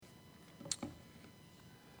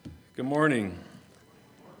Good morning.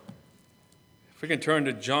 If we can turn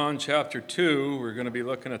to John chapter 2, we're going to be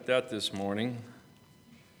looking at that this morning.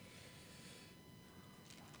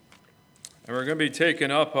 And we're going to be taking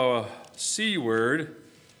up a C word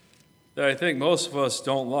that I think most of us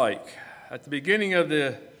don't like. At the beginning of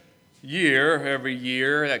the year, every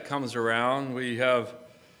year that comes around, we have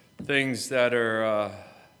things that are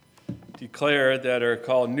declared that are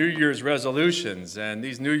called New Year's resolutions. And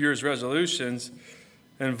these New Year's resolutions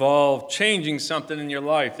involve changing something in your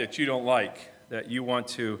life that you don't like, that you want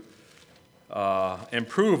to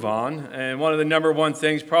improve on. And one of the number one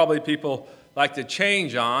things probably people like to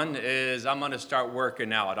change on is I'm going to start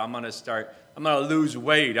working out. I'm going to lose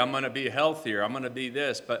weight. I'm going to be healthier. I'm going to be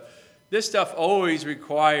this. But this stuff always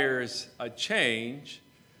requires a change.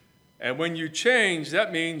 And when you change,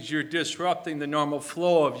 that means you're disrupting the normal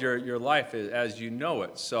flow of your life as you know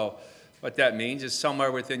it. So what that means is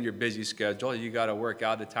somewhere within your busy schedule, you got to work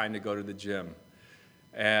out the time to go to the gym.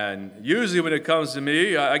 And usually when it comes to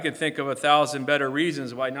me, I can think of 1,000 better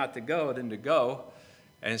reasons why not to go than to go.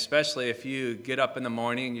 And especially if you get up in the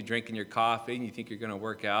morning and you're drinking your coffee and you think you're going to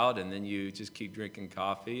work out, and then you just keep drinking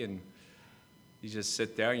coffee and you just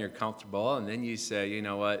sit there and you're comfortable, and then you say, you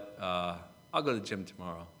know what, I'll go to the gym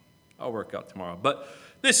tomorrow. I'll work out tomorrow. But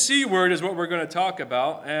this C word is what we're going to talk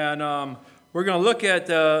about, and we're going to look at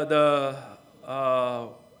the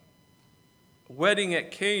wedding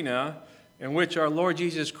at Cana in which our Lord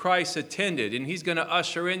Jesus Christ attended, and he's going to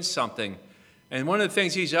usher in something. And one of the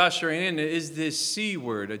things he's ushering in is this C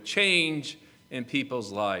word, a change in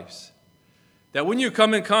people's lives. That when you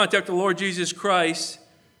come in contact with the Lord Jesus Christ,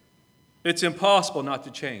 it's impossible not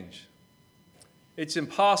to change. It's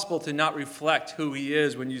impossible to not reflect who he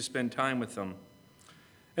is when you spend time with him.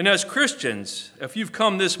 And as Christians, if you've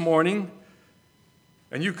come this morning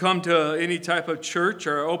and you come to any type of church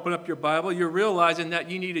or open up your Bible, you're realizing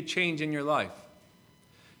that you need a change in your life.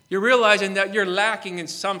 You're realizing that you're lacking in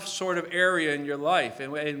some sort of area in your life.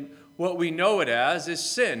 And what we know it as is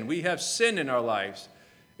sin. We have sin in our lives.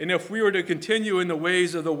 And if we were to continue in the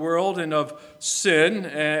ways of the world and of sin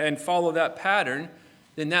and follow that pattern,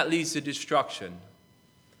 then that leads to destruction.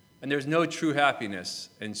 And there's no true happiness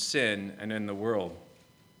in sin and in the world.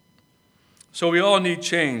 So we all need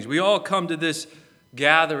change. We all come to this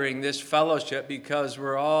gathering, this fellowship, because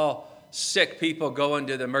we're all sick people going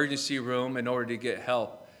to the emergency room in order to get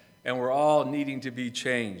help. And we're all needing to be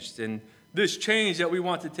changed. And this change that we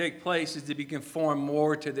want to take place is to be conformed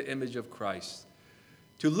more to the image of Christ.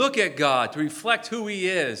 To look at God, to reflect who he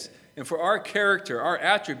is, and for our character, our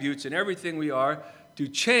attributes, and everything we are, to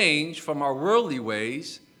change from our worldly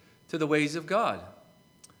ways to the ways of God.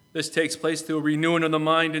 This takes place through a renewing of the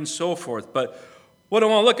mind and so forth. But what I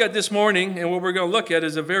want to look at this morning, and what we're going to look at,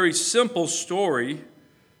 is a very simple story,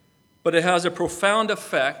 but it has a profound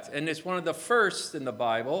effect, and it's one of the first in the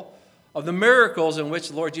Bible of the miracles in which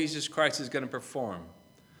the Lord Jesus Christ is going to perform.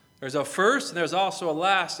 There's a first, and there's also a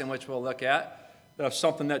last in which we'll look at of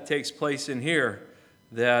something that takes place in here,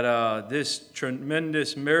 that this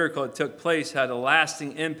tremendous miracle that took place had a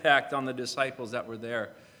lasting impact on the disciples that were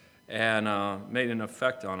there and made an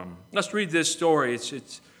effect on them. Let's read this story.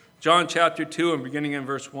 It's John chapter 2 and beginning in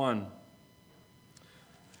verse 1.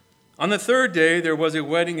 On the third day there was a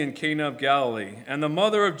wedding in Cana of Galilee, and the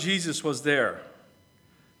mother of Jesus was there.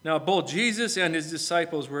 Now both Jesus and his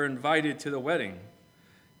disciples were invited to the wedding.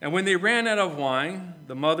 And when they ran out of wine,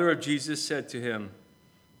 the mother of Jesus said to him,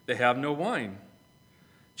 "They have no wine."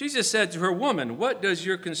 Jesus said to her, "Woman, what does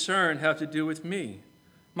your concern have to do with me?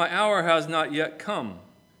 My hour has not yet come."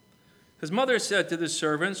 His mother said to the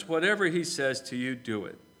servants, "Whatever he says to you, do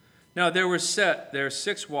it." Now there were set there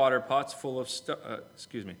 6 water pots full of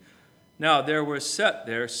Now there were set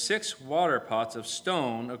there 6 water pots of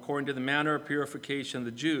stone, according to the manner of purification of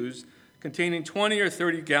the Jews, containing 20 or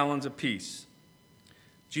 30 gallons apiece.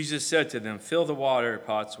 Jesus said to them, "Fill the water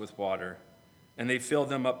pots with water." And they filled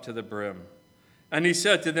them up to the brim. And he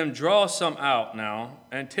said to them, "Draw some out now,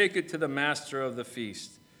 and take it to the master of the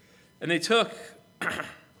feast." And they took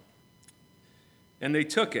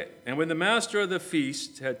it. And when the master of the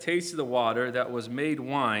feast had tasted the water that was made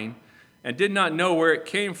wine, and did not know where it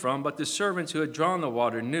came from, but the servants who had drawn the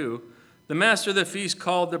water knew, the master of the feast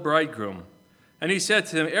called the bridegroom. And he said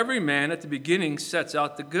to them, "Every man at the beginning sets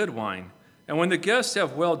out the good wine, and when the guests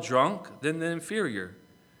have well drunk, then the inferior.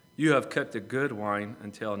 You have kept the good wine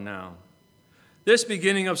until now." This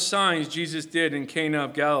beginning of signs Jesus did in Cana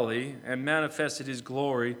of Galilee, and manifested his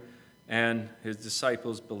glory, and his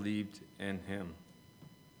disciples believed in him.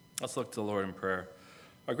 Let's look to the Lord in prayer.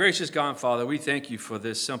 Our gracious God and Father, we thank you for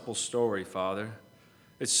this simple story, Father.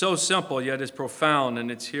 It's so simple, yet it's profound,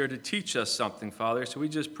 and it's here to teach us something, Father. So we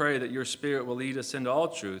just pray that your Spirit will lead us into all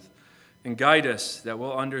truth and guide us, that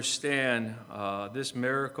we'll understand this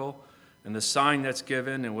miracle and the sign that's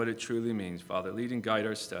given and what it truly means, Father. Lead and guide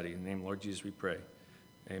our study. In the name of Lord Jesus we pray.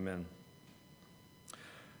 Amen.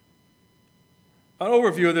 An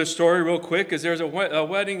overview of this story real quick is there's a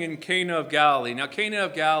wedding in Cana of Galilee. Now, Cana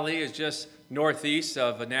of Galilee is just northeast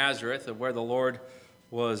of Nazareth, of where the Lord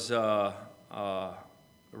was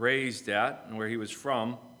raised at and where he was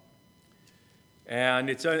from. And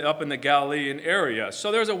it's up in the Galilean area. So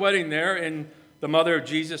there's a wedding there, and the mother of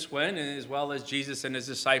Jesus went, and as well as Jesus and his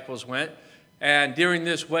disciples went. And during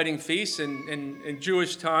this wedding feast in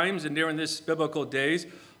Jewish times and during this biblical days,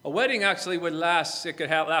 a wedding actually would last, it could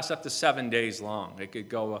last up to 7 days long. It could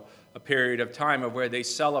go a period of time of where they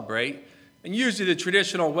celebrate. And usually the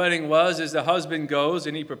traditional wedding was the husband goes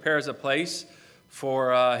and he prepares a place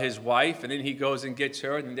for his wife, and then he goes and gets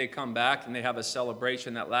her, and then they come back and they have a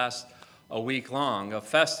celebration that lasts a week long, of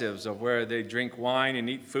festives of where they drink wine and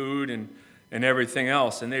eat food and everything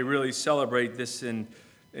else. And they really celebrate this in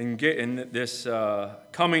this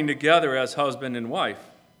coming together as husband and wife.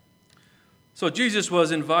 So Jesus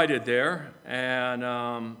was invited there, and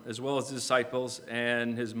as well as the disciples,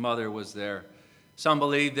 and his mother was there. Some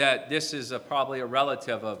believe that this is probably a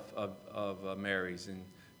relative of Mary's and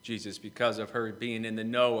Jesus because of her being in the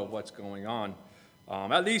know of what's going on.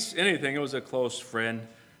 At least anything, it was a close friend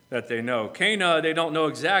that they know. Cana, they don't know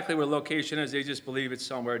exactly where the location is. They just believe it's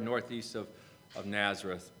somewhere northeast of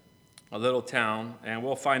Nazareth, a little town. And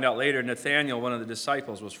we'll find out later Nathanael, one of the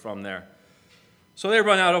disciples, was from there. So they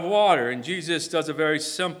run out of water, and Jesus does a very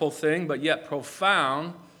simple thing, but yet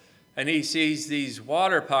profound. And he sees these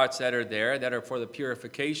water pots that are there that are for the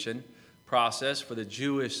purification process, for the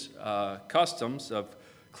Jewish customs of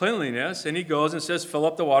cleanliness. And he goes and says, fill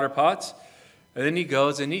up the water pots. And then he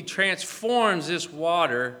goes and he transforms this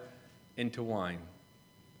water into wine.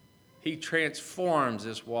 He transforms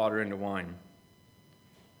this water into wine.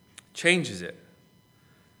 Changes it.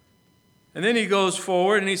 And then he goes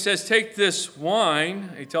forward and he says, take this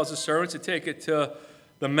wine. He tells the servants to take it to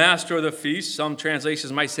the master of the feast. Some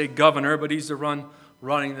translations might say governor, but he's the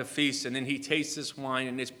running the feast. And then he tastes this wine,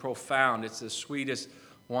 and it's profound. It's the sweetest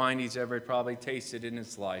wine he's ever probably tasted in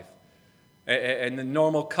his life. And the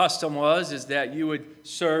normal custom is that you would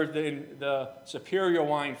serve the superior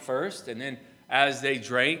wine first, and then as they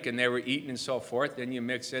drank and they were eating and so forth, then you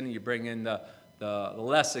mix in and you bring in the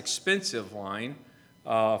less expensive wine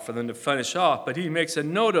for them to finish off. But he makes a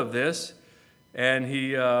note of this, and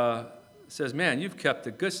he says, man, you've kept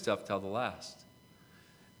the good stuff till the last.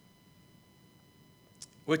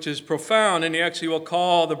 Which is profound, and he actually will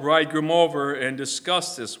call the bridegroom over and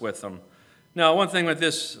discuss this with him. Now, one thing with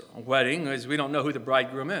this wedding is we don't know who the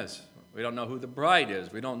bridegroom is. We don't know who the bride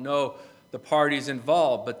is. We don't know the parties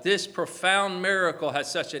involved. But this profound miracle has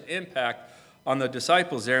such an impact on the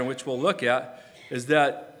disciples there, and which we'll look at, is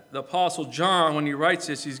that the Apostle John, when he writes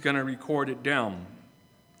this, he's going to record it down.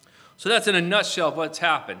 So that's in a nutshell what's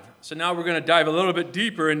happened. So now we're going to dive a little bit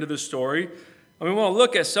deeper into the story. And we want to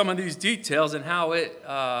look at some of these details and how it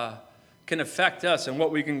can affect us and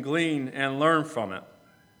what we can glean and learn from it.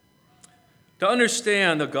 To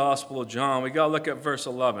understand the Gospel of John, we got to look at verse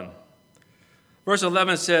 11. Verse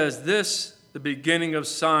 11 says, this, the beginning of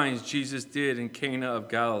signs Jesus did in Cana of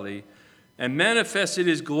Galilee, and manifested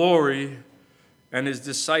his glory, and his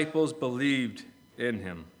disciples believed in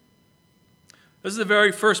him. This is the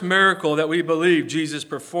very first miracle that we believe Jesus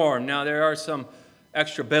performed. Now, there are some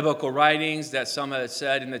extra biblical writings that some have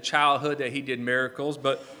said in the childhood that he did miracles,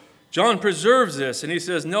 but John preserves this, and he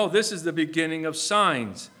says, no, this is the beginning of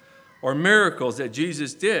signs or miracles that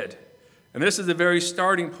Jesus did. And this is the very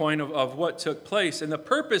starting point of what took place. And the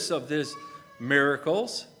purpose of these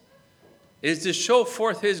miracles is to show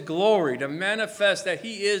forth his glory, to manifest that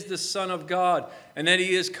he is the Son of God, and that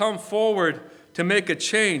he has come forward to make a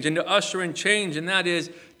change and to usher in change, and that is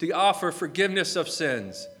to offer forgiveness of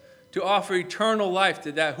sins, to offer eternal life,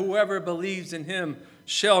 to that whoever believes in him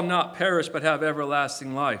shall not perish but have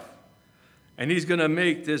everlasting life. And he's going to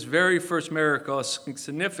make this very first miracle a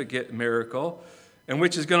significant miracle, and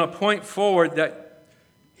which is going to point forward that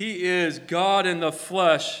he is God in the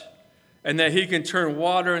flesh and that he can turn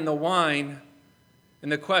water into wine.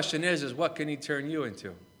 And the question is what can he turn you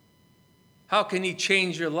into? How can he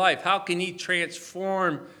change your life? How can he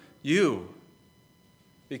transform you?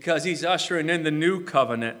 Because he's ushering in the new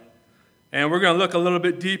covenant. And we're going to look a little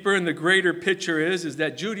bit deeper, and the greater picture is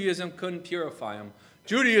that Judaism couldn't purify them.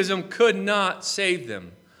 Judaism could not save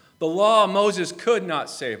them. The law of Moses could not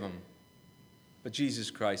save them. But Jesus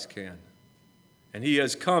Christ can. And he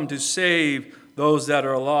has come to save those that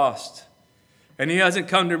are lost. And he hasn't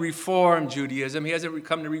come to reform Judaism. He hasn't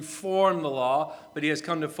come to reform the law, but he has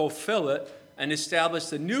come to fulfill it and establish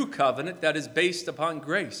the new covenant that is based upon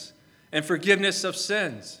grace and forgiveness of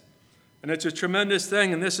sins. And it's a tremendous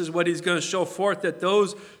thing, and this is what he's going to show forth, that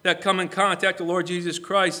those that come in contact with the Lord Jesus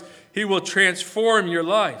Christ, he will transform your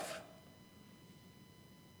life.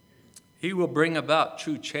 He will bring about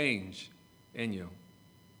true change in you.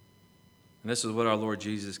 And this is what our Lord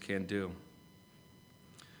Jesus can do.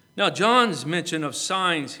 Now, John's mention of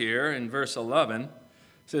signs here in verse 11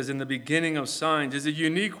 says, in the beginning of signs, is a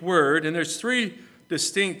unique word, and there's three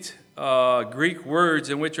distinct Greek words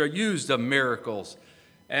in which are used of miracles.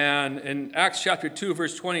 And in Acts chapter 2,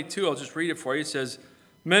 verse 22, I'll just read it for you. It says,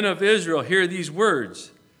 "Men of Israel, hear these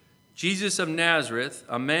words. Jesus of Nazareth,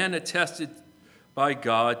 a man attested by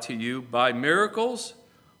God to you by miracles,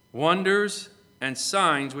 wonders, and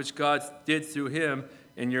signs which God did through him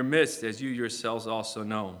in your midst, as you yourselves also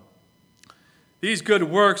know." These good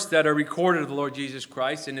works that are recorded of the Lord Jesus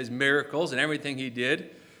Christ and his miracles and everything he did,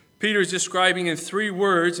 Peter's describing in three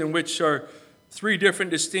words, in which are three different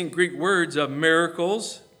distinct Greek words of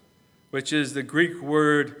miracles, which is the Greek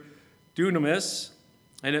word dunamis,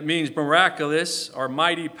 and it means miraculous or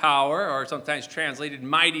mighty power, or sometimes translated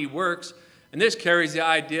mighty works. And this carries the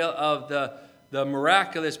idea of the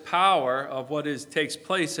miraculous power of what takes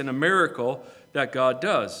place in a miracle that God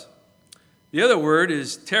does. The other word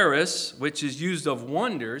is teres, which is used of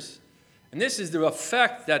wonders, and this is the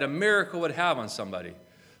effect that a miracle would have on somebody.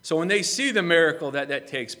 So when they see the miracle that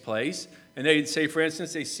takes place, and they'd say, for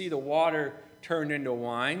instance, they see the water turned into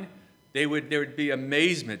wine, there would be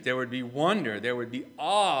amazement, there would be wonder, there would be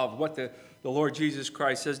awe of what the Lord Jesus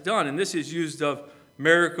Christ has done. And this is used of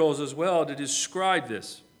miracles as well to describe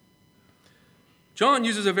this. John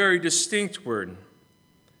uses a very distinct word,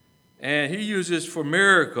 and he uses for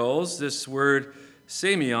miracles this word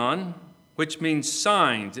semeion, which means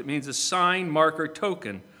signs. It means a sign, mark, or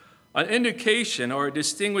token. An indication or a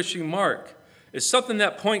distinguishing mark is something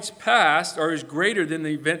that points past or is greater than the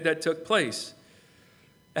event that took place.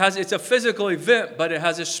 It's a physical event, but it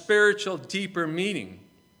has a spiritual, deeper meaning.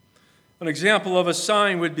 An example of a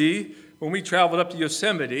sign would be when we traveled up to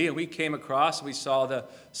Yosemite and we came across, we saw the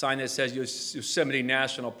sign that says Yosemite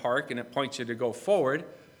National Park, and it points you to go forward.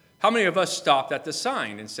 How many of us stopped at the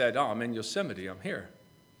sign and said, "Oh, I'm in Yosemite, I'm here"?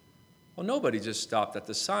 Well, nobody just stopped at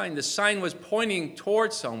the sign. The sign was pointing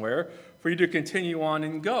towards somewhere for you to continue on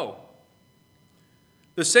and go.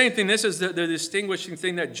 The same thing, this is the distinguishing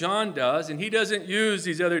thing that John does, and he doesn't use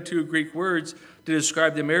these other two Greek words to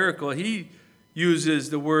describe the miracle. He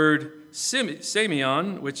uses the word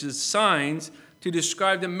semeion, which is signs, to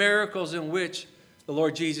describe the miracles in which the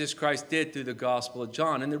Lord Jesus Christ did through the Gospel of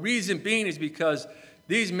John. And the reason being is because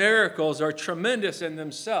these miracles are tremendous in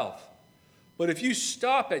themselves. But if you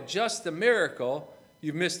stop at just the miracle,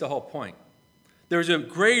 you've missed the whole point. There's a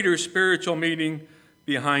greater spiritual meaning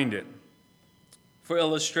behind it. For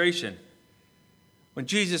illustration, when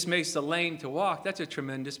Jesus makes the lame to walk, that's a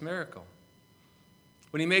tremendous miracle.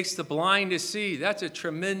 When he makes the blind to see, that's a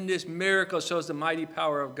tremendous miracle. It shows the mighty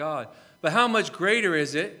power of God. But how much greater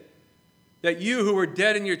is it that you who were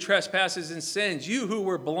dead in your trespasses and sins, you who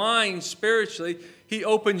were blind spiritually, he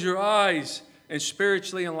opens your eyes and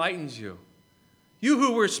spiritually enlightens you. You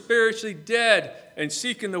who were spiritually dead and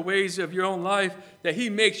seeking the ways of your own life, that he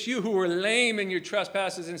makes you who were lame in your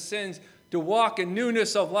trespasses and sins to walk in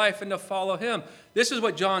newness of life and to follow him. This is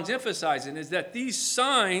what John's emphasizing, is that these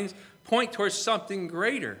signs point towards something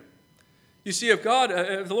greater. You see, if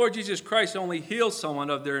the Lord Jesus Christ only healed someone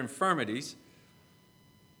of their infirmities,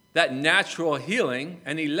 that natural healing,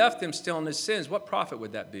 and he left them still in his sins, what profit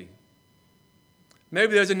would that be?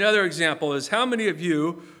 Maybe there's another example, is how many of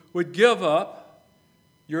you would give up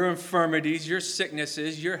your infirmities, your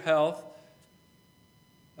sicknesses, your health,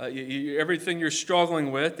 everything you're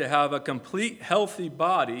struggling with, to have a complete healthy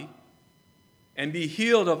body and be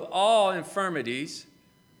healed of all infirmities,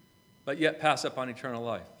 but yet pass up on eternal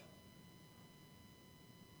life?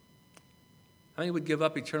 How many would give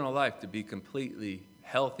up eternal life to be completely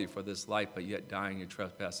healthy for this life, but yet dying in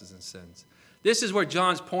trespasses and sins? This is where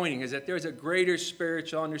John's pointing, is that there's a greater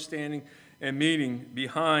spiritual understanding and meaning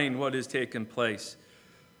behind what has taken place.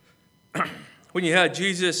 When you had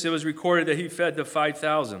Jesus, it was recorded that he fed the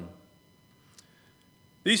 5,000.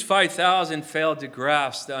 These 5,000 failed to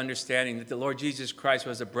grasp the understanding that the Lord Jesus Christ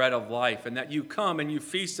was the bread of life, and that you come and you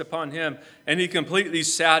feast upon him and he completely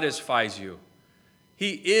satisfies you.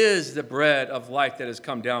 He is the bread of life that has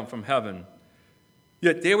come down from heaven.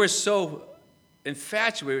 Yet they were so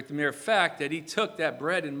infatuated with the mere fact that he took that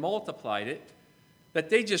bread and multiplied it that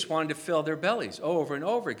they just wanted to fill their bellies over and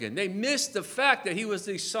over again. They missed the fact that he was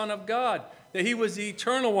the Son of God, that he was the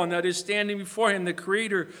eternal one that is standing before him, the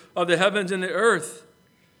creator of the heavens and the earth.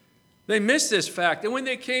 They missed this fact. And when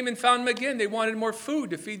they came and found him again, they wanted more food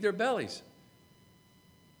to feed their bellies.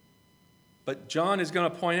 But John is going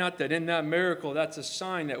to point out that in that miracle, that's a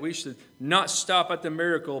sign that we should not stop at the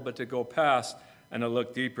miracle, but to go past and to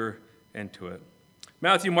look deeper into it.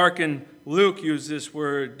 Matthew, Mark, and Luke use this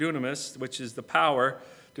word dunamis, which is the power,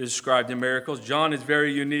 to describe the miracles. John is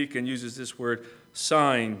very unique and uses this word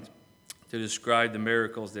sign to describe the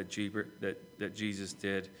miracles that Jesus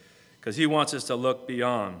did, because he wants us to look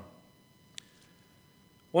beyond.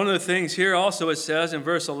 One of the things here also it says in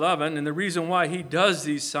verse 11, and the reason why he does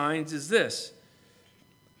these signs is this.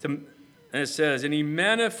 And it says, and he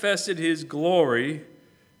manifested his glory,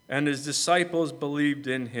 and his disciples believed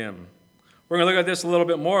in him. We're going to look at this a little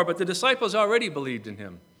bit more, but the disciples already believed in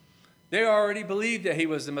him. They already believed that he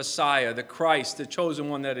was the Messiah, the Christ, the chosen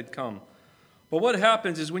one that had come. But what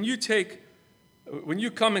happens is when you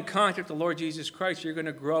come in contact with the Lord Jesus Christ, you're going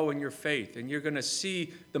to grow in your faith, and you're going to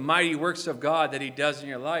see the mighty works of God that he does in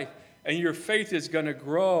your life, and your faith is going to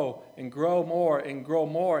grow and grow more and grow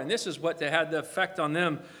more. And this is what had the effect on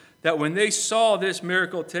them, that when they saw this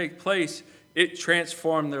miracle take place, it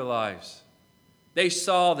transformed their lives. They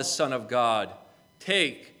saw the Son of God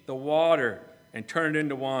take the water and turn it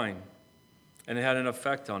into wine, and it had an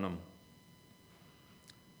effect on them.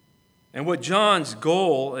 And what John's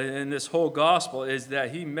goal in this whole gospel is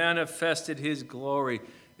that he manifested his glory.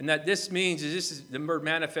 And that this means, the word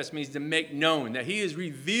manifest means to make known, that he is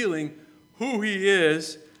revealing who he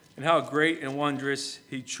is and how great and wondrous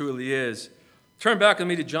he truly is. Turn back with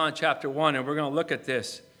me to John chapter 1, and we're going to look at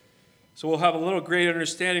this. So we'll have a little great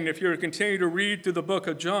understanding. If you were to continue to read through the book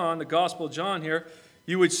of John, the Gospel of John here,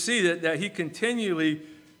 you would see that he continually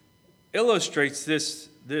illustrates this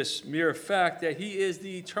mere fact that he is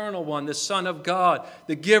the eternal one, the Son of God,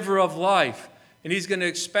 the giver of life. And he's going to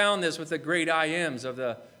expound this with the great I ams of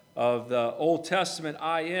the Old Testament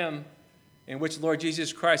I am, in which Lord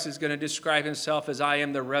Jesus Christ is going to describe himself as I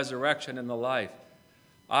am the resurrection and the life.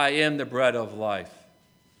 I am the bread of life.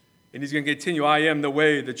 And he's going to continue, I am the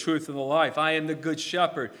way, the truth, and the life. I am the good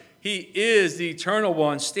shepherd. He is the eternal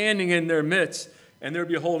one standing in their midst, and they're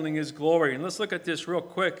beholding his glory. And let's look at this real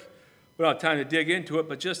quick. We don't have time to dig into it,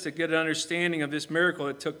 but just to get an understanding of this miracle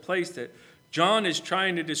that took place that John is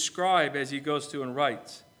trying to describe as he goes through and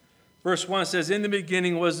writes. Verse 1 says, in the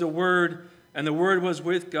beginning was the Word, and the Word was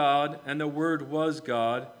with God, and the Word was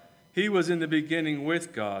God. He was in the beginning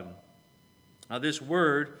with God. Now this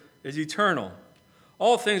Word is eternal.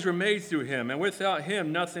 All things were made through him, and without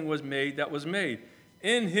him nothing was made that was made.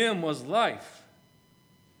 In him was life,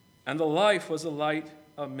 and the life was the light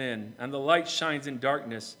of men, and the light shines in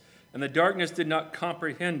darkness, and the darkness did not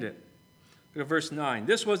comprehend it. Look at verse 9.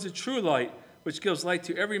 This was the true light, which gives light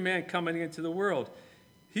to every man coming into the world.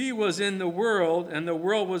 He was in the world, and the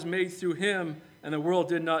world was made through him, and the world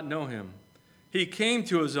did not know him. He came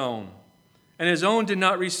to his own, and his own did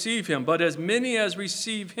not receive him. But as many as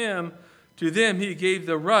receive him, to them he gave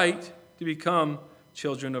the right to become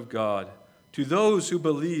children of God, to those who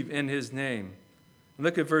believe in his name. And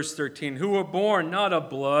look at verse 13. Who were born not of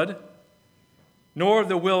blood, nor of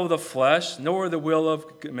the will of the flesh, nor the will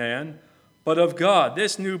of man, but of God.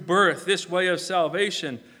 This new birth, this way of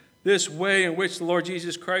salvation, this way in which the Lord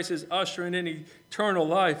Jesus Christ is ushering in eternal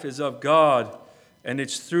life is of God, and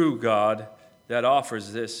it's through God that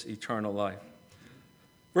offers this eternal life.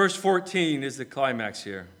 Verse 14 is the climax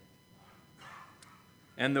here.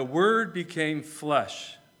 And the Word became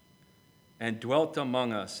flesh and dwelt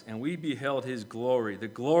among us, and we beheld his glory, the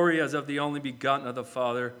glory as of the only begotten of the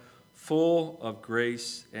Father, full of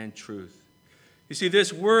grace and truth. You see,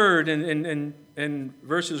 this Word in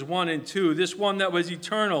verses 1 and 2, this one that was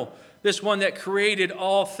eternal, this one that created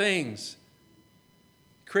all things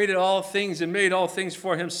and made all things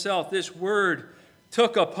for himself, this Word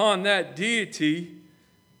took upon that deity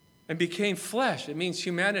and became flesh. It means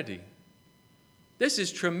humanity. This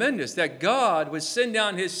is tremendous, that God would send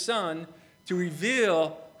down his Son to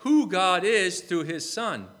reveal who God is through his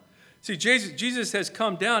Son. See, Jesus has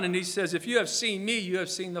come down and he says, if you have seen me, you have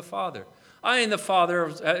seen the Father. I and the Father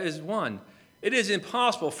is one. It is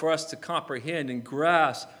impossible for us to comprehend and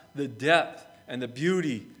grasp the depth and the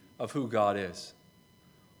beauty of who God is.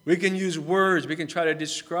 We can use words, we can try to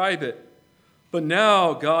describe it, but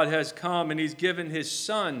now God has come and he's given his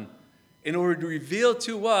Son in order to reveal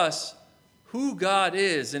to us who God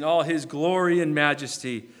is in all his glory and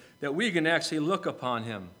majesty, that we can actually look upon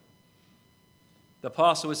him. The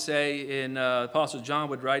apostle would say Apostle John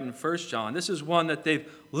would write in 1 John, this is one that they've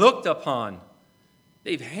looked upon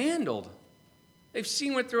They've handled. They've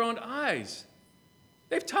seen with their own eyes.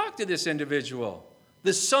 They've talked to this individual,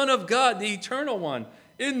 the Son of God, the Eternal One,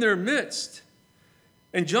 in their midst.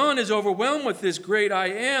 And John is overwhelmed with this great I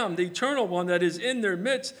Am, the Eternal One that is in their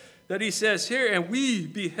midst, that he says here, and we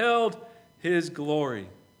beheld his glory.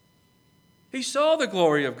 He saw the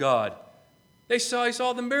glory of God. He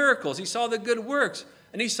saw the miracles. He saw the good works.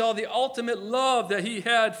 And he saw the ultimate love that he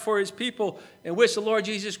had for his people, in which the Lord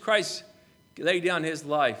Jesus Christ laid down his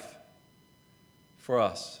life for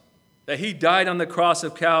us. That he died on the cross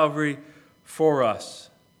of Calvary for us.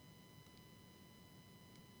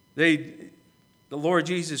 The Lord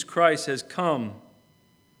Jesus Christ has come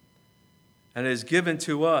and has given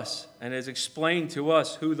to us and has explained to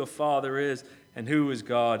us who the Father is and who his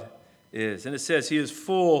God is. And it says he is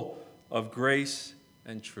full of grace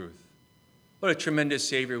and truth. What a tremendous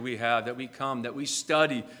Savior we have, that we come, that we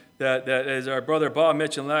study, that as our brother Bob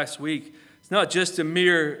mentioned last week, it's not just to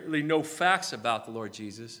merely know facts about the Lord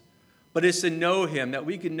Jesus, but it's to know him, that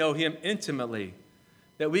we can know him intimately,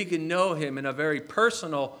 that we can know him in a very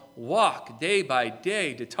personal walk, day by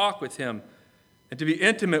day, to talk with him and to be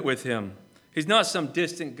intimate with him. He's not some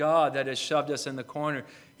distant God that has shoved us in the corner.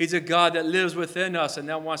 He's a God that lives within us and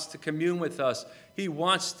that wants to commune with us. He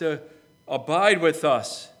wants to abide with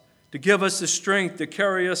us, to give us the strength to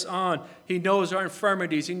carry us on. He knows our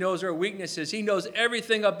infirmities. He knows our weaknesses. He knows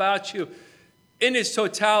everything about you in its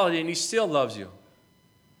totality, and he still loves you.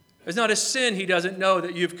 There's not a sin he doesn't know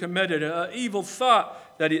that you've committed, an evil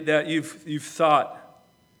thought that you've thought.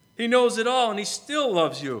 He knows it all, and he still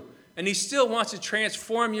loves you, and he still wants to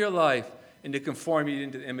transform your life and to conform you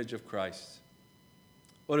into the image of Christ.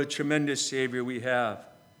 What a tremendous Savior we have,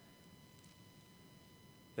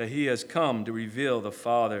 that he has come to reveal the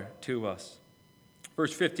Father to us.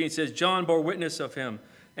 Verse 15 says, John bore witness of him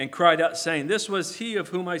and cried out, saying, this was he of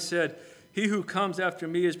whom I said, he who comes after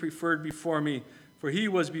me is preferred before me, for he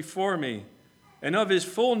was before me. And of his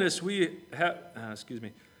fullness we have,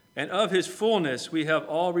 and of his fullness we have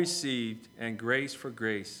all received, and grace for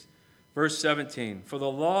grace. Verse 17, for the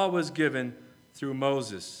law was given through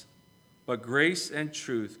Moses, but grace and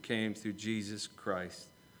truth came through Jesus Christ.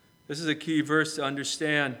 This is a key verse to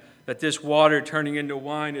understand that this water turning into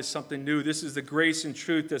wine is something new. This is the grace and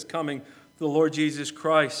truth that's coming through the Lord Jesus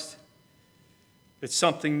Christ. It's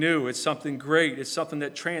something new. It's something great. It's something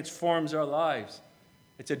that transforms our lives.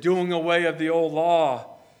 It's a doing away of the old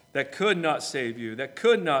law that could not save you, that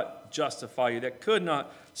could not justify you, that could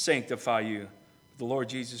not sanctify you. The Lord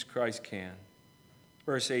Jesus Christ can.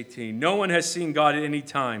 Verse 18, no one has seen God at any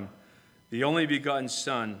time. The only begotten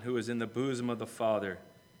Son, who is in the bosom of the Father,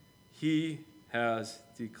 he has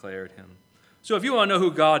declared him. So if you want to know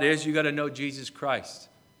who God is, you got to know Jesus Christ.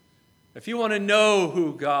 If you want to know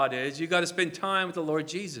who God is, you got to spend time with the Lord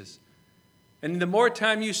Jesus. And the more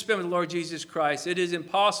time you spend with the Lord Jesus Christ, it is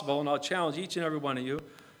impossible, and I'll challenge each and every one of you,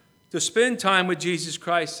 to spend time with Jesus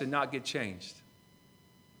Christ and not get changed.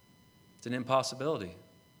 It's an impossibility.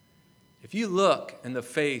 If you look in the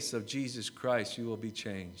face of Jesus Christ, you will be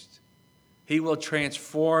changed. He will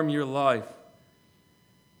transform your life.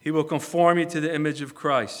 He will conform you to the image of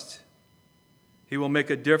Christ. He will make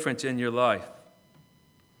a difference in your life.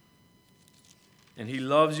 And he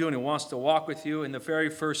loves you and he wants to walk with you. And the very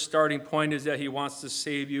first starting point is that he wants to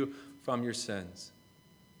save you from your sins.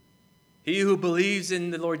 He who believes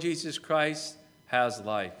in the Lord Jesus Christ has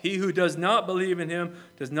life. He who does not believe in him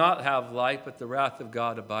does not have life, but the wrath of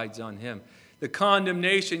God abides on him. The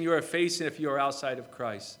condemnation you are facing if you are outside of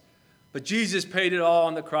Christ. But Jesus paid it all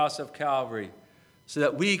on the cross of Calvary so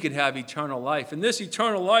that we could have eternal life. And this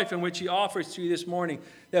eternal life in which he offers to you this morning,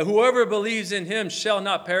 that whoever believes in him shall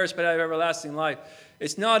not perish but have everlasting life.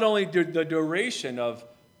 It's not only the duration of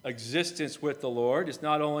existence with the Lord. It's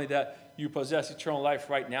not only that you possess eternal life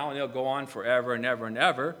right now and it'll go on forever and ever and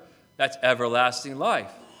ever. That's everlasting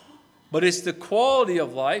life. But it's the quality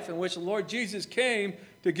of life in which the Lord Jesus came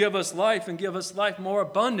to give us life and give us life more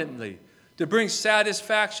abundantly, to bring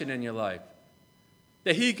satisfaction in your life,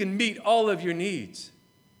 that he can meet all of your needs,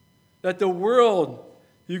 that the world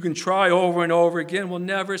you can try over and over again will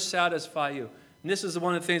never satisfy you. And this is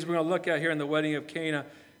one of the things we're going to look at here in the wedding of Cana,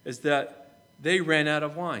 is that they ran out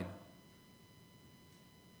of wine.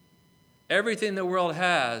 Everything the world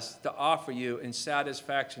has to offer you in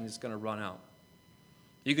satisfaction is going to run out.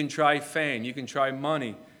 You can try fame, you can try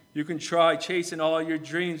money, you can try chasing all your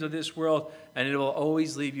dreams of this world, and it will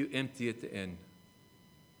always leave you empty at the end.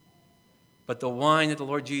 But the wine that the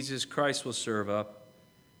Lord Jesus Christ will serve up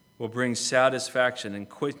will bring satisfaction and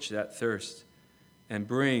quench that thirst and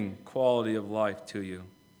bring quality of life to you.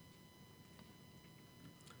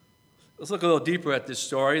 Let's look a little deeper at this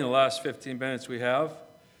story in the last 15 minutes we have. It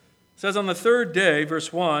says, on the third day,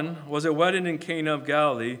 verse 1, was a wedding in Cana of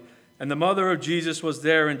Galilee, and the mother of Jesus was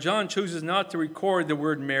there. And John chooses not to record the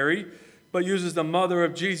word Mary, but uses the mother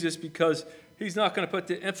of Jesus because he's not going to put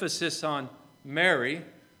the emphasis on Mary,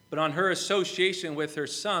 but on her association with her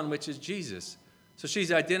son, which is Jesus. So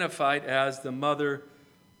she's identified as the mother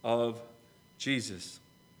of Jesus.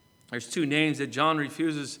 There's two names that John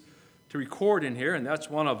refuses to record in here, and that's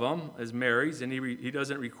one of them, is Mary's, and he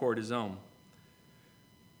doesn't record his own.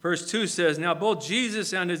 Verse 2 says, now both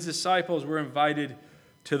Jesus and his disciples were invited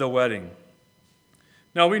to the wedding.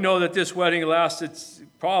 Now we know that this wedding lasted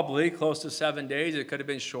probably close to 7 days. It could have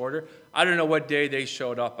been shorter. I don't know what day they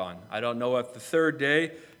showed up on. I don't know if the third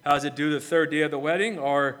day has it do the third day of the wedding,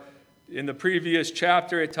 or in the previous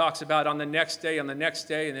chapter it talks about on the next day, and then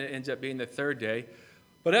it ends up being the third day.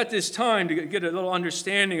 But at this time, to get a little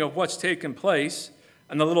understanding of what's taken place,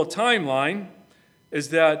 and the little timeline, is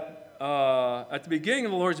that at the beginning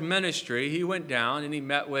of the Lord's ministry, he went down and he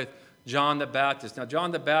met with John the Baptist. Now,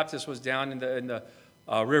 John the Baptist was down in the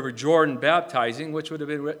River Jordan baptizing, which would have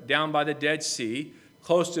been down by the Dead Sea,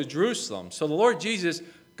 close to Jerusalem. So the Lord Jesus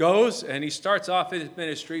goes and he starts off his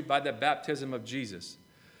ministry by the baptism of Jesus.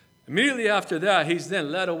 Immediately after that, he's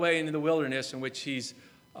then led away into the wilderness, in which he's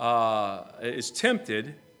is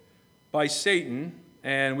tempted by Satan,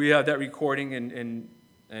 and we have that recording in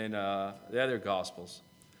the other Gospels.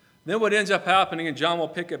 Then what ends up happening, and John will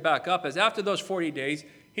pick it back up, is after those 40 days,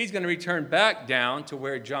 he's going to return back down to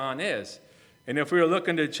where John is. And if we were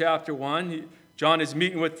looking to chapter 1, John is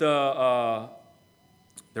meeting with the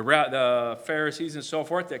Pharisees and so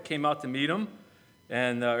forth that came out to meet him,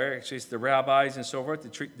 and actually it's the rabbis and so forth,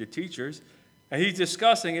 the teachers, and he's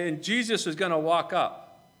discussing it, and Jesus is going to walk up.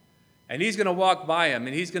 And he's going to walk by him,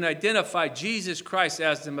 and he's going to identify Jesus Christ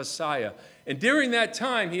as the Messiah. And during that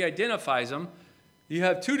time, he identifies him. You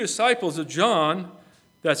have two disciples of John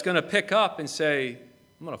that's going to pick up and say,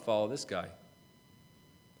 I'm going to follow this guy.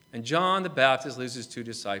 And John the Baptist loses two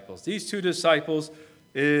disciples. These two disciples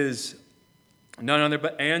is none other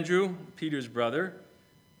but Andrew, Peter's brother.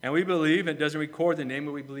 And we believe, it doesn't record the name,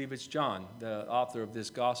 but we believe it's John, the author of this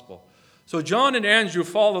gospel. So John and Andrew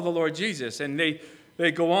follow the Lord Jesus, and they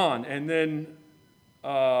go on. And then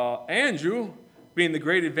Andrew, being the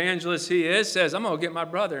great evangelist he is, says, I'm going to get my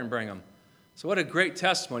brother and bring him. So what a great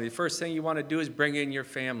testimony. The first thing you want to do is bring in your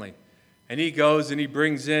family. And he goes and he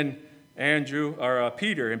brings in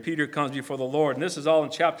Peter, and Peter comes before the Lord. And this is all in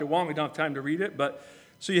chapter 1. We don't have time to read it. But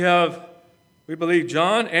so you have, we believe,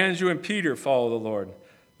 John, Andrew, and Peter follow the Lord.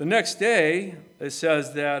 The next day, it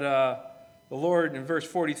says that the Lord, in verse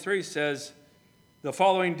 43, says, the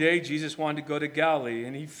following day, Jesus wanted to go to Galilee,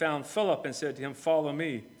 and he found Philip and said to him, follow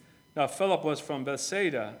me. Now, Philip was from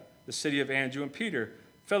Bethsaida, the city of Andrew and Peter.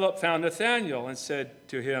 Philip found Nathanael and said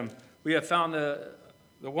to him, we have found the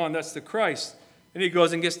one that's the Christ. And he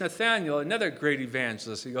goes and gets Nathanael, another great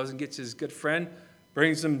evangelist. He goes and gets his good friend,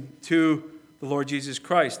 brings him to the Lord Jesus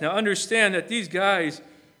Christ. Now, understand that these guys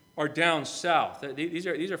are down south. These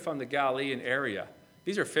are from the Galilean area.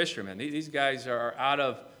 These are fishermen. These guys are out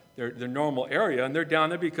of their normal area, and they're down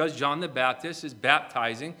there because John the Baptist is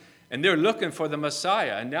baptizing, and they're looking for the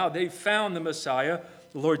Messiah. And now they've found the Messiah,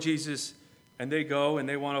 the Lord Jesus, and they go and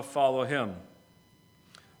they want to follow him.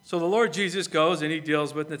 So the Lord Jesus goes and he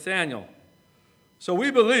deals with Nathanael. So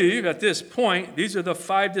we believe at this point, these are the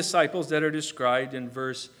 5 disciples that are described in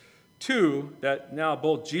verse 2, that now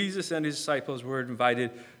both Jesus and his disciples were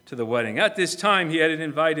invited to the wedding. At this time, he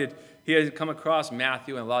had come across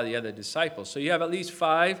Matthew and a lot of the other disciples. So you have at least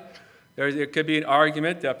 5. There could be an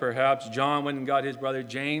argument that perhaps John went and got his brother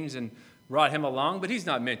James and brought him along, but he's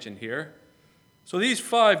not mentioned here. So these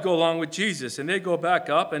 5 go along with Jesus, and they go back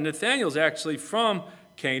up, and Nathanael's actually from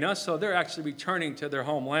Cana, so they're actually returning to their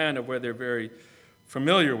homeland of where they're very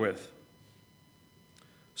familiar with.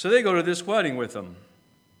 So they go to this wedding with them.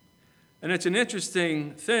 And it's an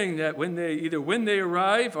interesting thing that when they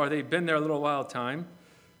arrive or they've been there a little while time,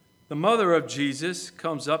 the mother of Jesus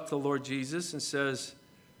comes up to the Lord Jesus and says,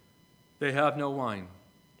 they have no wine.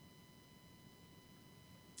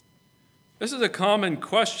 This is a common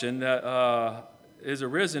question that is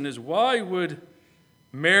arisen, is why would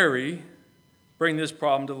Mary bring this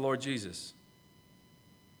problem to the Lord Jesus?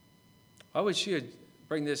 Why would she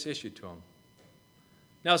bring this issue to him?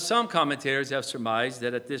 Now, some commentators have surmised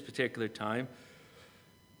that at this particular time,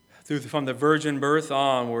 from the virgin birth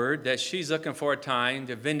onward, that she's looking for a time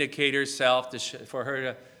to vindicate herself, for her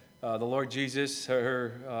to, the Lord Jesus,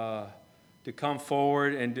 to come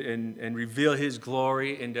forward and reveal his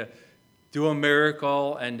glory and to do a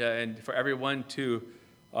miracle and for everyone to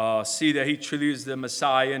see that he truly is the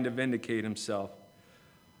Messiah and to vindicate himself.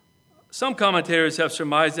 Some commentators have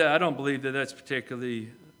surmised that. I don't believe that that's particularly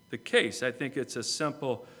the case. I think it's a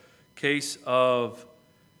simple case of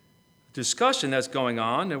discussion that's going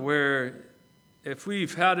on, and where if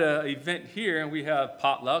we've had an event here and we have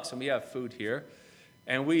potlucks and we have food here,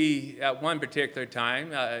 and we, at one particular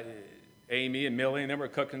time, Amy and Millie and them were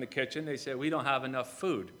cooking in the kitchen, they said, we don't have enough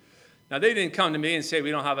food. Now, they didn't come to me and say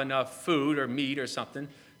we don't have enough food or meat or something,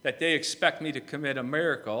 that they expect me to commit a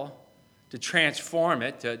miracle, to transform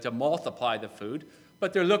it, to multiply the food,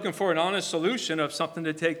 but they're looking for an honest solution of something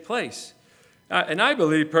to take place. And I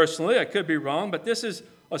believe personally, I could be wrong, but this is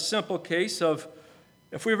a simple case of,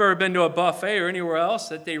 if we've ever been to a buffet or anywhere else,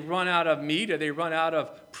 that they run out of meat or they run out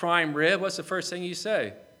of prime rib, what's the first thing you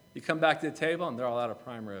say? You come back to the table and they're all out of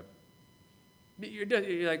prime rib. You're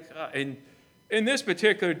like, in this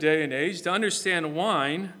particular day and age, to understand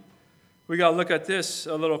wine, we got to look at this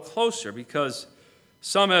a little closer, because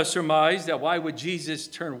some have surmised that why would Jesus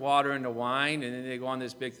turn water into wine, and then they go on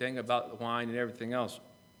this big thing about the wine and everything else.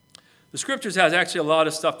 The Scriptures has actually a lot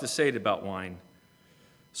of stuff to say about wine.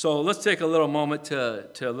 So let's take a little moment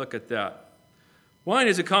to look at that. Wine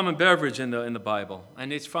is a common beverage in the Bible,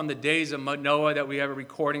 and it's from the days of Noah that we have a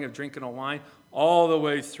recording of drinking of wine all the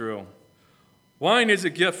way through. Wine is a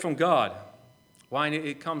gift from God. Wine,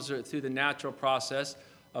 it comes through the natural process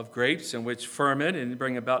of grapes in which ferment and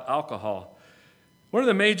bring about alcohol. One of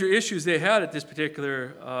the major issues they had at this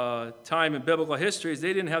particular time in biblical history is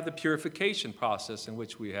they didn't have the purification process in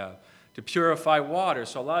which we have to purify water.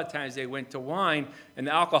 So a lot of times they went to wine, and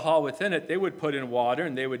the alcohol within it, they would put in water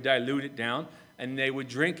and they would dilute it down, and they would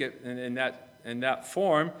drink it in that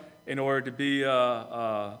form in order to be,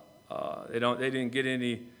 they didn't get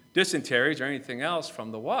any dysenteries or anything else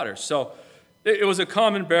from the water. So it was a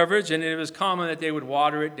common beverage, and it was common that they would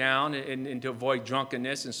water it down and to avoid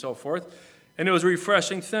drunkenness and so forth. And it was a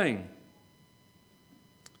refreshing thing.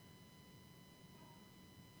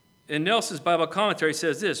 In Nelson's Bible commentary, it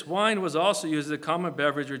says this: wine was also used as a common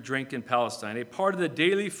beverage or drink in Palestine, a part of the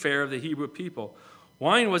daily fare of the Hebrew people.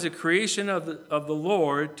 Wine was a creation of the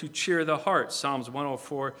Lord to cheer the heart, Psalms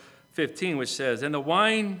 104:15, which says, and the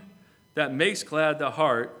wine that makes glad the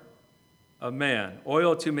heart of man,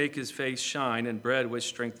 oil to make his face shine, and bread which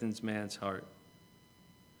strengthens man's heart.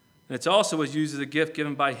 And it also was used as a gift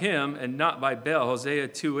given by him and not by Baal. Hosea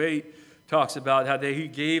 2:8 talks about how he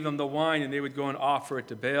gave them the wine and they would go and offer it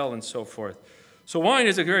to Baal and so forth. So wine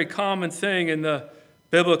is a very common thing in the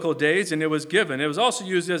biblical days, and it was given. It was also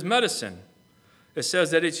used as medicine. It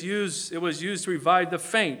says that it was used to revive the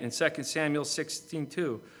faint in 2 Samuel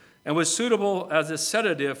 16:2, and was suitable as a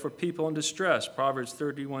sedative for people in distress, Proverbs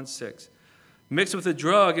 31:6. Mixed with a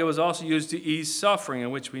drug, it was also used to ease suffering,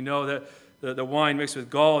 in which we know that the wine mixed with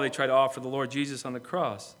gall they tried to offer the Lord Jesus on the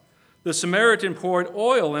cross. The Samaritan poured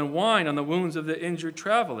oil and wine on the wounds of the injured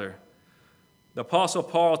traveler. The Apostle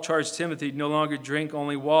Paul charged Timothy to no longer drink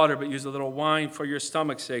only water, but use a little wine for your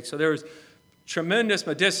stomach's sake. So there was tremendous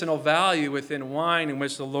medicinal value within wine in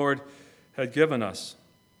which the Lord had given us.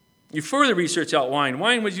 You further research out wine.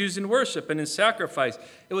 Wine was used in worship and in sacrifice.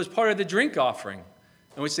 It was part of the drink offering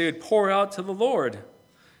in which they would pour out to the Lord.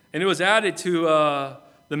 And it was added to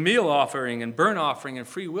the meal offering and burnt offering and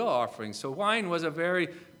free will offering. So wine was a very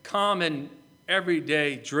common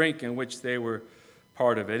everyday drink in which they were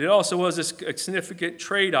part of it. It also was a significant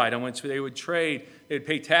trade item which they would trade, they'd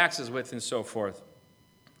pay taxes with and so forth.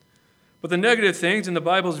 But the negative things, and the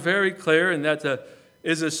Bible is very clear, and that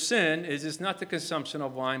is a sin, is it's not the consumption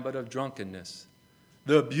of wine, but of drunkenness.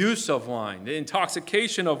 The abuse of wine, the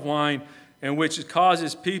intoxication of wine, in which it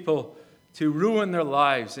causes people to ruin their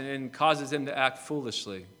lives and causes them to act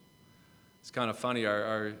foolishly. It's kind of funny,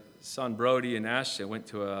 our son Brody and Ashton went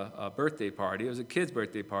to a birthday party. It was a kid's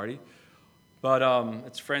birthday party, but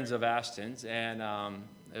it's friends of Ashton's, and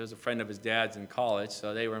it was a friend of his dad's in college,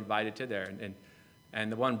 so they were invited to there.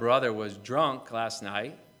 And the one brother was drunk last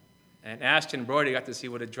night, and Ashton and Brody got to see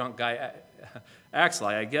what a drunk guy acts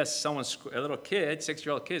like. I guess a little kid,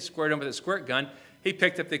 6-year-old kid, squirted him with a squirt gun. He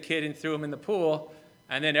picked up the kid and threw him in the pool,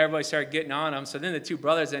 and then everybody started getting on him. So then the two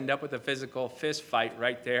brothers ended up with a physical fist fight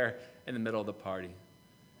right there in the middle of the party.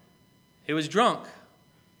 He was drunk.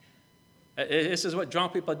 This is what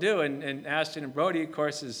drunk people do. And Ashton and Brody, of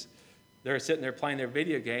course, they're sitting there playing their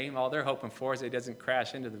video game. All they're hoping for is it doesn't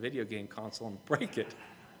crash into the video game console and break it.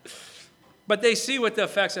 But they see what the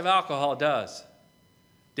effects of alcohol does.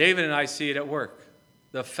 David and I see it at work.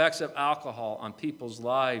 The effects of alcohol on people's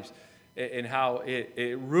lives and how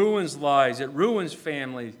it ruins lives, it ruins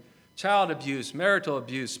families, child abuse, marital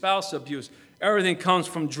abuse, spouse abuse. Everything comes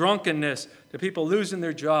from drunkenness, to people losing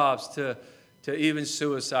their jobs, to to even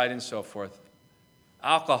suicide and so forth.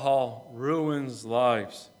 Alcohol ruins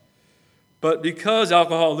lives. But because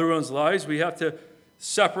alcohol ruins lives, we have to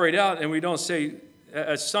separate out, and we don't say,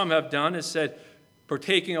 as some have done, and said,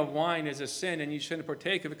 partaking of wine is a sin, and you shouldn't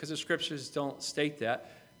partake of it because the scriptures don't state that.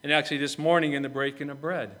 And actually this morning in the breaking of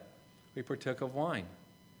bread, we partook of wine.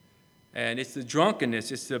 And it's the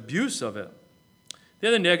drunkenness, it's the abuse of it. The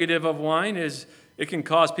other negative of wine is it can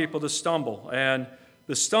cause people to stumble. And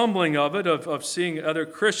the stumbling of it, of seeing other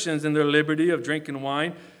Christians in their liberty of drinking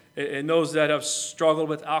wine, and those that have struggled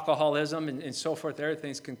with alcoholism and so forth, other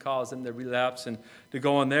things can cause them to relapse and to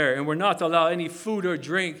go in there. And we're not to allow any food or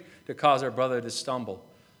drink to cause our brother to stumble.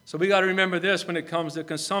 So we got to remember this when it comes to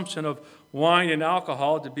consumption of wine and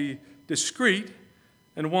alcohol, to be discreet.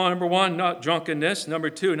 And number one, not drunkenness. Number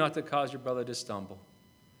two, not to cause your brother to stumble.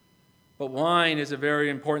 But wine is a very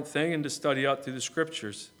important thing, and to study out through the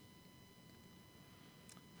scriptures.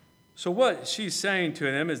 So what she's saying to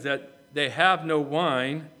them is that they have no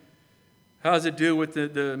wine. How does it do with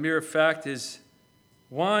the mere fact is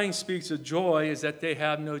wine speaks of joy, is that they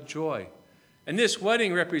have no joy. And this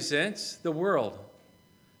wedding represents the world.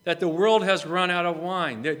 That the world has run out of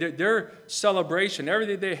wine. Their celebration,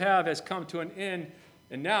 everything they have has come to an end.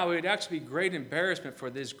 And now it would actually be great embarrassment for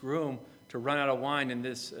this groom to run out of wine in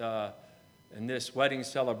this wedding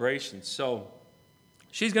celebration. So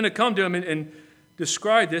she's going to come to him and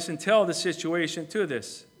describe this and tell the situation to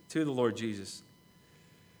the Lord Jesus.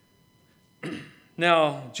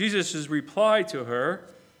 Now, Jesus' reply to her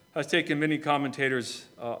has taken many commentators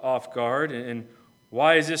off guard. And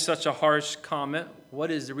why is this such a harsh comment? What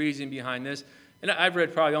is the reason behind this? And I've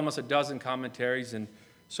read probably almost a dozen commentaries. And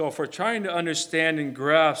so if we're trying to understand and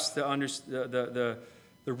grasp the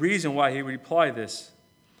reason why he replied this,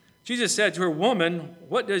 Jesus said to her, "Woman,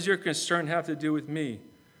 what does your concern have to do with me?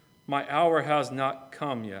 My hour has not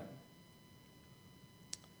come yet."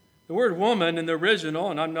 The word woman in the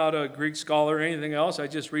original, and I'm not a Greek scholar or anything else, I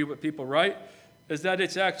just read what people write, is that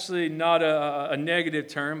it's actually not a negative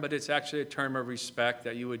term, but it's actually a term of respect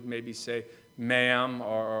that you would maybe say ma'am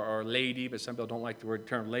or lady, but some people don't like the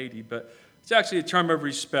term lady, but it's actually a term of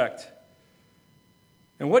respect.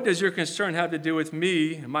 And what does your concern have to do with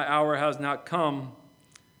me? My hour has not come.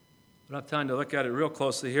 I don't have time to look at it real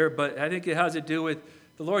closely here, but I think it has to do with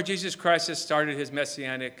the Lord Jesus Christ has started his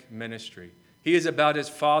messianic ministry. He is about his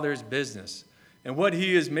Father's business. And what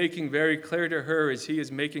he is making very clear to her is he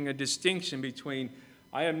is making a distinction between,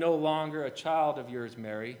 I am no longer a child of yours,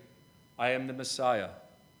 Mary. I am the Messiah.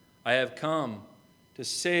 I have come to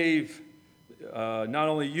save not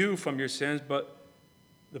only you from your sins, but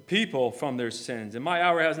the people from their sins. And my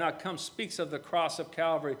hour has not come speaks of the cross of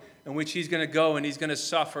Calvary in which he's going to go and he's going to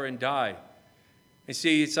suffer and die. And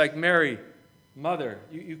see, it's like, Mary, mother,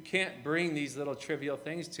 you can't bring these little trivial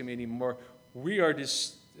things to me anymore.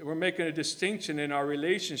 We're making a distinction in our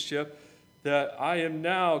relationship that I am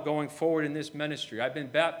now going forward in this ministry. I've been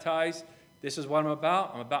baptized. This is what I'm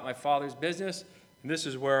about. I'm about my Father's business, and this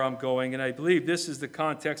is where I'm going. And I believe this is the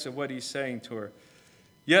context of what he's saying to her.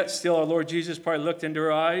 Yet still our Lord Jesus probably looked into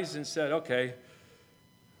her eyes and said, okay,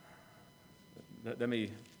 let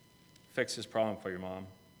me fix this problem for your mom.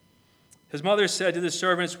 His mother said to the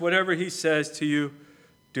servants, whatever he says to you,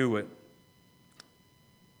 do it.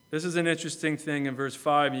 This is an interesting thing in verse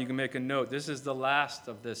 5, and you can make a note. This is the last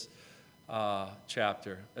of this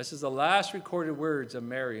chapter. This is the last recorded words of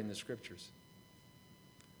Mary in the scriptures.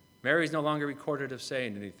 Mary is no longer recorded of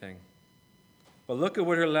saying anything. But look at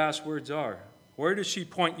what her last words are. Where does she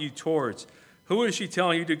point you towards? Who is she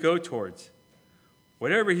telling you to go towards?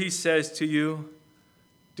 Whatever he says to you,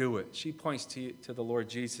 do it. She points to the Lord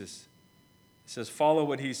Jesus. He says, follow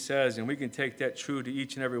what he says, and we can take that true to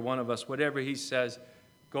each and every one of us. Whatever he says,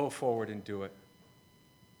 go forward and do it.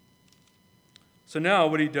 So now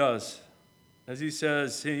what he does, as he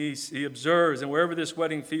says, he observes, and wherever this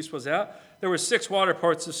wedding feast was at, there were 6 water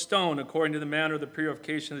pots of stone, according to the manner of the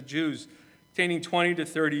purification of the Jews, containing 20 to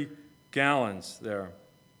 30 gallons there.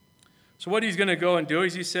 So what he's going to go and do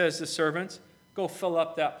is he says to the servants, go fill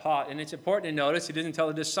up that pot. And it's important to notice he doesn't tell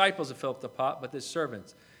the disciples to fill up the pot, but the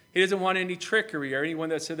servants. He doesn't want any trickery or anyone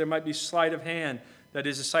that said there might be sleight of hand, that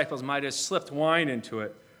his disciples might have slipped wine into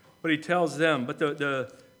it. But he tells them. But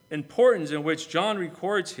the importance in which John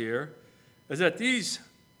records here is that these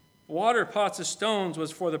water pots of stones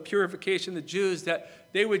was for the purification of the Jews, that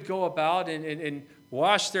they would go about and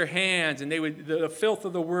wash their hands, and they would, the filth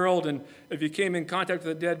of the world, and if you came in contact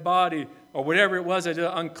with a dead body or whatever it was that was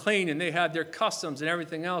unclean, and they had their customs and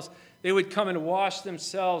everything else, they would come and wash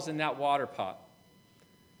themselves in that water pot.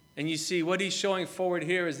 And you see, what he's showing forward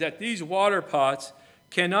here is that these water pots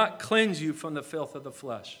cannot cleanse you from the filth of the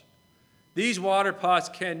flesh. These water pots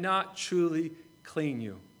cannot truly clean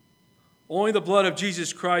you. Only the blood of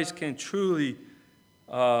Jesus Christ can truly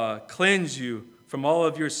cleanse you from all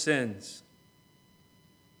of your sins.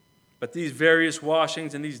 But these various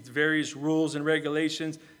washings and these various rules and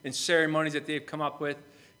regulations and ceremonies that they've come up with,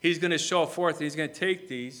 he's going to show forth, and he's going to take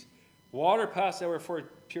these water pots that were for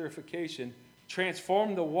purification,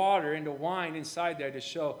 transform the water into wine inside there to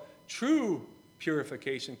show true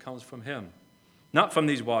purification comes from him, not from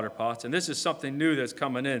these water pots. And this is something new that's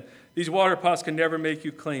coming in. These water pots can never make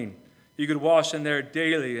you clean. You could wash in there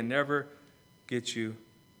daily and never get you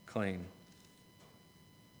clean.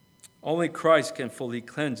 Only Christ can fully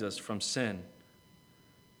cleanse us from sin.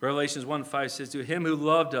 Revelations 1:5 says, to him who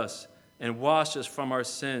loved us and washed us from our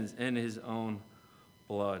sins in his own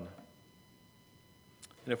blood.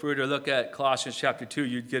 And if we were to look at Colossians chapter 2,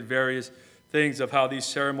 you'd get various things of how these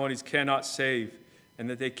ceremonies cannot save, and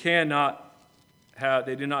that they do not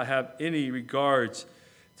have any regards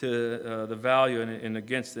to the value and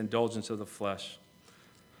against the indulgence of the flesh.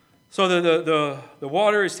 So the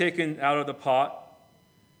water is taken out of the pot.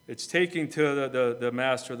 It's taken to the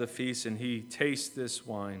master of the feast, and he tastes this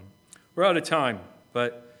wine. We're out of time,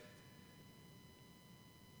 but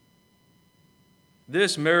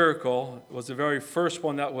this miracle was the very first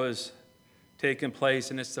one that was taking place,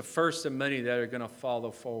 and it's the first of many that are going to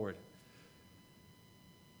follow forward.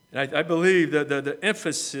 And I believe that the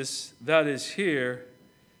emphasis that is here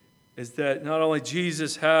is that not only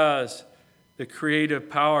Jesus has the creative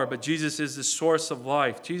power, but Jesus is the source of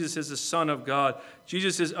life. Jesus is the Son of God.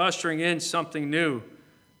 Jesus is ushering in something new.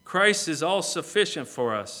 Christ is all sufficient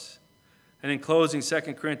for us. And in closing,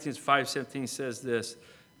 2 Corinthians 5:17 says this,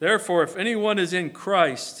 therefore, if anyone is in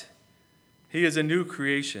Christ, he is a new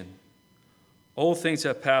creation. Old things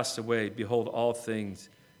have passed away. Behold, all things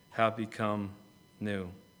have become new.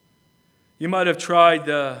 You might have tried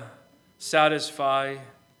to satisfy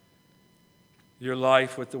your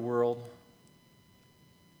life with the world.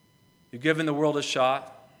 You've given the world a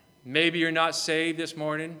shot. Maybe you're not saved this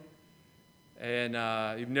morning,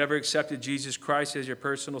 and you've never accepted Jesus Christ as your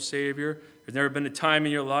personal Savior. There's never been a time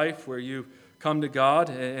in your life where you've come to God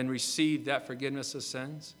and received that forgiveness of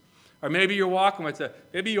sins. Or maybe you're walking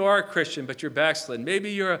maybe you are a Christian, but you're backslidden.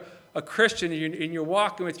 Maybe you're a Christian and you're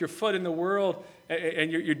walking with your foot in the world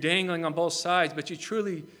and you're dangling on both sides, but you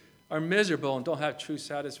truly are miserable and don't have true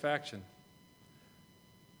satisfaction.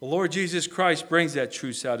 The Lord Jesus Christ brings that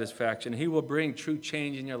true satisfaction. He will bring true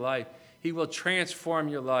change in your life. He will transform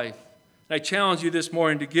your life. And I challenge you this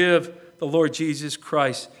morning to give the Lord Jesus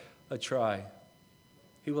Christ a try.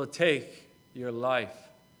 He will take your life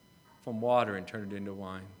from water and turn it into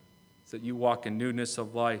wine, so that you walk in newness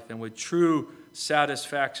of life, and with true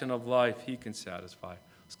satisfaction of life, he can satisfy.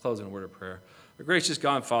 Let's close in a word of prayer. Our gracious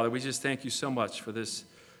God and Father, we just thank you so much for this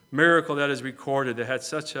miracle that is recorded that had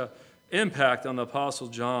such an impact on the Apostle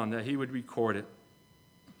John, that he would record it.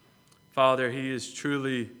 Father, he is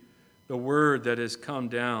truly the Word that has come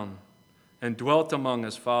down and dwelt among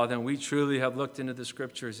us, Father, and we truly have looked into the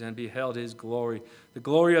Scriptures and beheld his glory, the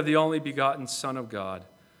glory of the only begotten Son of God.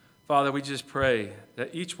 Father, we just pray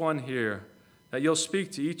that each one here, that you'll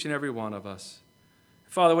speak to each and every one of us.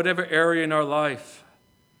 Father, whatever area in our life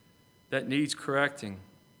that needs correcting,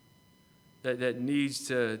 that needs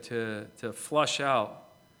to flush out,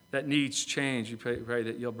 that needs change, we pray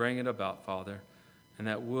that you'll bring it about, Father, and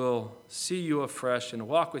that we'll see you afresh and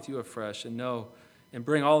walk with you afresh and know and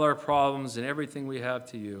bring all our problems and everything we have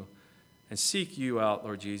to you and seek you out,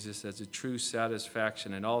 Lord Jesus, as a true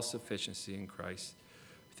satisfaction and all sufficiency in Christ.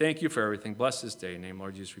 Thank you for everything. Bless this day. In the name,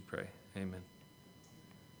 Lord Jesus, we pray. Amen.